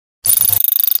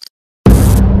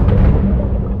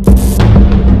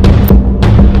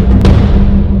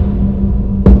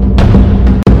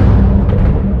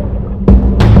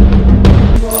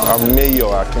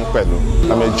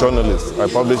journalist. I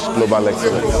publish Global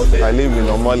Excellence. I live in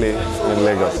Omole in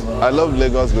Lagos. I love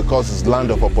Lagos because it's land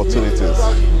of opportunities.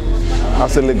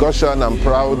 As a Lagosian, I'm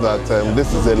proud that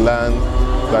this is a land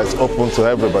that is open to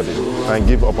everybody and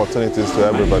give opportunities to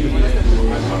everybody.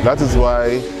 That is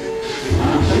why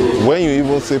when you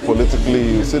even say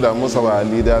politically, you see that most of our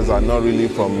leaders are not really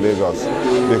from Lagos,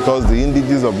 because the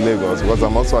indigenes of Lagos, because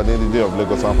I'm also an indigene of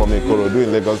Lagos, I'm from Ikorodu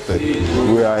in Lagos State,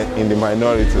 we are in the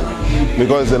minority.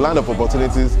 Because it's a land of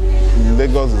opportunities,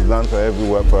 Lagos is land for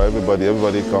everywhere, for everybody,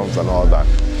 everybody comes and all that.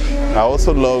 I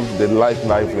also love the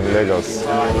nightlife in Lagos.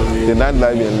 The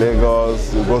nightlife in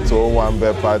Lagos, you go to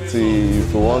Owambe party,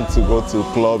 if you want to go to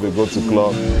club, you go to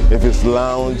club. If it's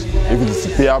lounge, if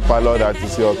it's beer parlor that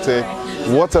is your take,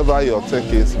 whatever your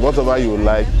take is, whatever you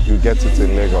like, you get it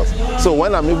in Lagos. So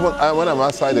when I'm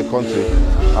outside the country,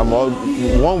 I'm all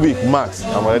 1 week max,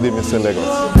 I'm already missing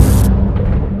Lagos.